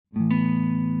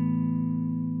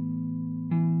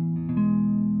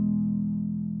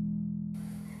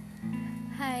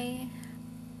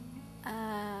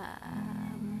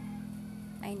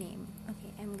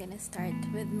start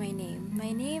with my name.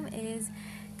 My name is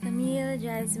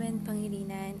Camillejazmine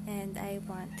and I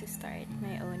want to start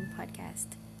my own podcast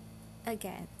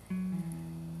again.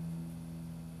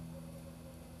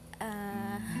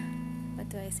 What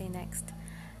do I say next?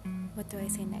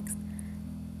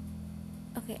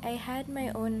 Okay, I had my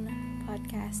own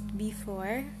podcast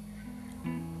before.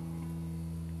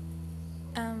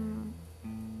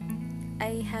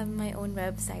 I have my own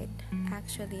website.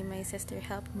 Actually, my sister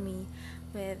helped me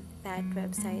with that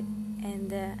website,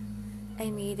 and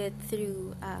I made it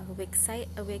through Wix.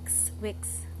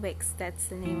 That's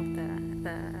the name of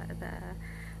the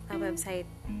website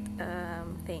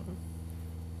thing.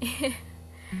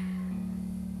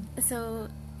 So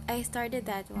I started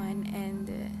that one, and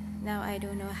now I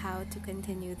don't know how to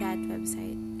continue that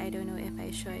website. I don't know if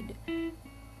I should.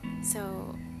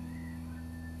 So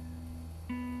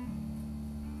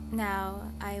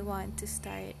now I want to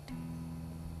start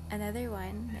another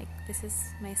one. Like, this is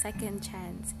my second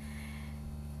chance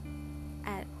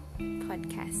at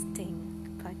podcasting.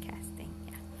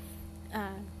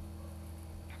 Yeah.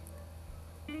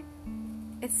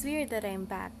 It's weird that I'm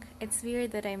back. It's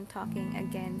weird that I'm talking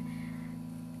again.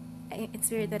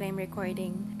 It's weird that I'm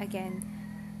recording again,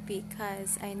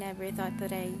 because I never thought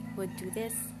that I would do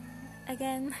this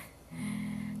again.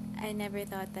 I never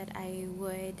thought that I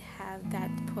would have that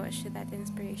push, that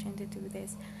inspiration to do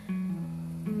this.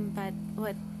 But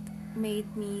what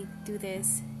made me do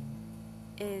this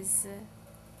is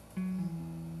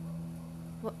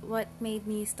what made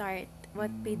me start, what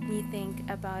made me think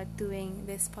about doing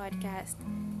this podcast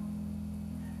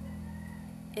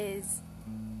is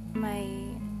my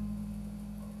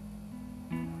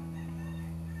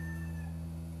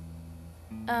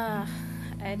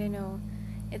I don't know.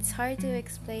 It's hard to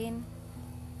explain.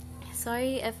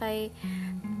 Sorry if I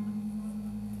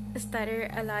stutter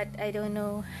a lot. I don't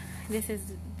know. This is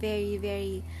very,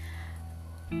 very...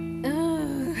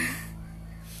 Do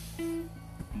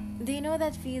you know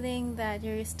that feeling that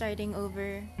you're starting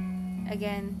over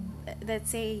again? Let's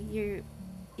say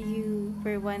you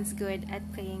were once good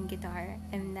at playing guitar,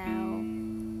 and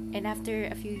after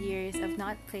a few years of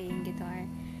not playing guitar,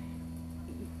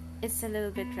 it's a little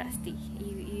bit rusty.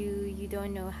 You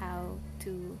don't know how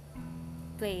to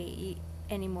play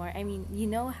anymore. I mean, you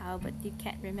know how, but you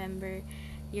can't remember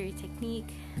your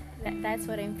technique. That's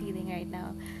what I'm feeling right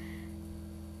now.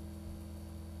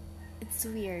 It's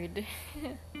weird.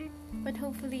 But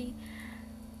hopefully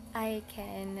I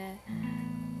can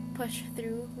push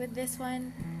through with this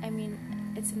one. I mean,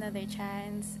 it's another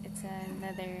chance. It's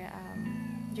another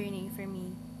journey for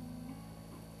me.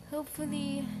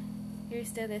 Hopefully you're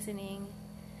still listening.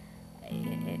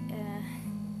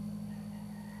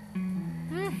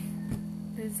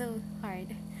 This is so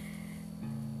hard.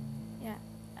 Yeah.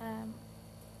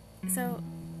 So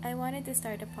I wanted to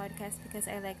start a podcast because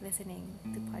I like listening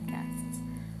to podcasts.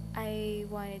 I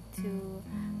wanted to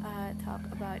talk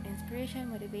about inspiration,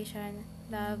 motivation,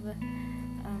 love,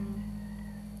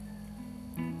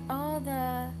 all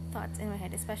the thoughts in my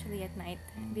head, especially at night,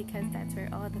 because that's where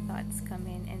all the thoughts come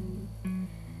in, and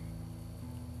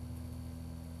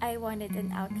I wanted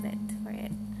an outlet for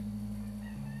it.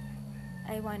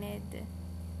 I wanted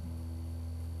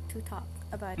to talk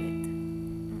about it.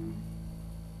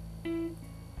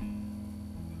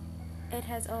 It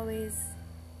has always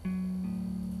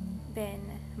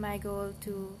been my goal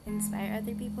to inspire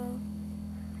other people,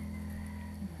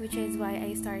 which is why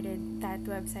I started that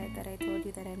website that I told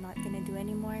you that I'm not gonna do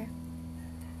anymore.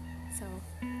 So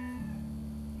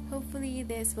hopefully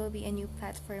this will be a new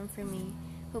platform for me.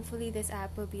 Hopefully this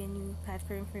app will be a new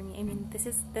platform for me. I mean,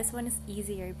 this one is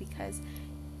easier because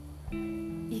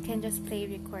you can just play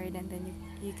record and then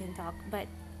you can talk. But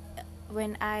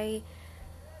when I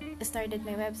started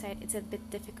my website, it's a bit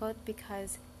difficult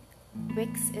because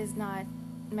Wix is not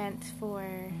meant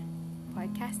for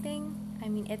podcasting. I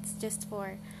mean, it's just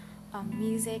for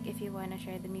music. If you want to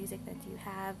share the music that you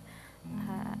have,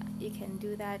 you can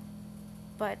do that.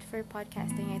 But for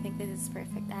podcasting, I think this is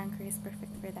perfect. Anchor is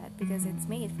perfect for that because it's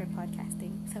made for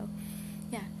podcasting. So,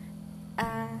 yeah.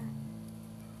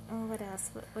 What else?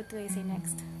 What do I say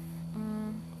next?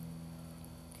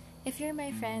 If you're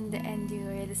my friend and you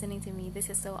are listening to me, this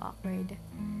is so awkward.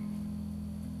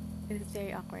 This is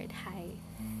very awkward. Hi.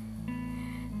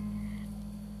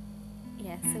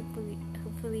 Yes,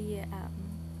 hopefully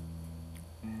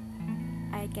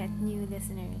I get new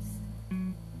listeners.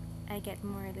 I get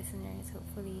more listeners.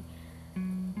 Hopefully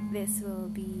this will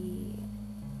be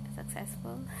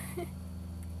successful.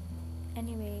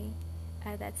 Anyway,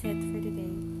 that's it for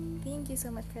today. Thank you so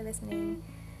much for listening.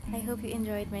 I hope you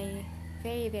enjoyed my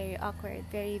very, very awkward,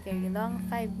 very, very long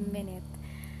 5-minute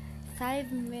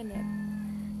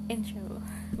 5-minute intro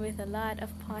with a lot of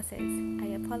pauses.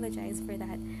 I apologize for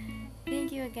that.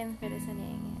 Thank you again for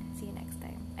listening. See you next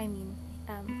time. I mean,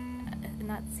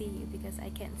 not see you because I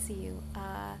can't see you.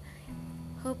 I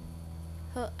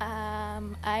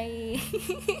I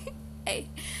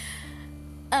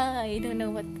I don't know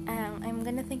what. I'm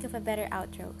gonna think of a better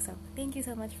outro. So thank you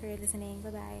so much for listening. Bye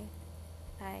bye.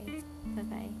 Bye. Bye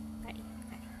bye. Bye.